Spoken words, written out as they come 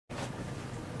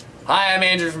Hi, I'm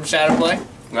Andrew from Shadowplay.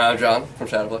 I'm John from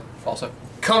Shadowplay, also.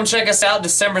 Come check us out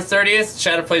December 30th,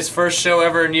 Shadowplay's first show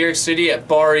ever in New York City at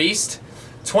Bar East.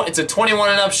 It's a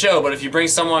 21 and up show, but if you bring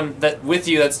someone with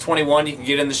you that's 21, you can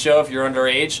get in the show if you're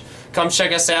underage. Come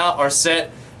check us out. Our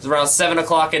set is around 7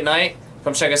 o'clock at night.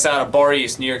 Come check us out at Bar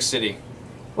East, New York City.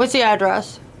 What's the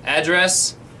address?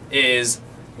 Address is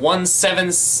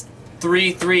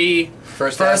 1733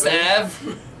 First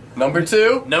Ave. Number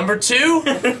 2? Number 2?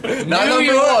 Not New number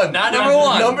York. 1. Not number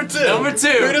 1. Number 2. Number 2.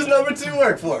 Who does number 2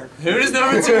 work for? Who does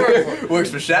number 2 work for? Works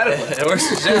for Shadowplay. It works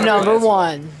for Shadowplay. Number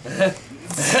 1.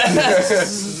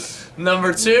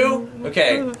 Number 2?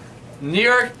 Okay. New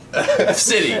York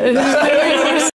City.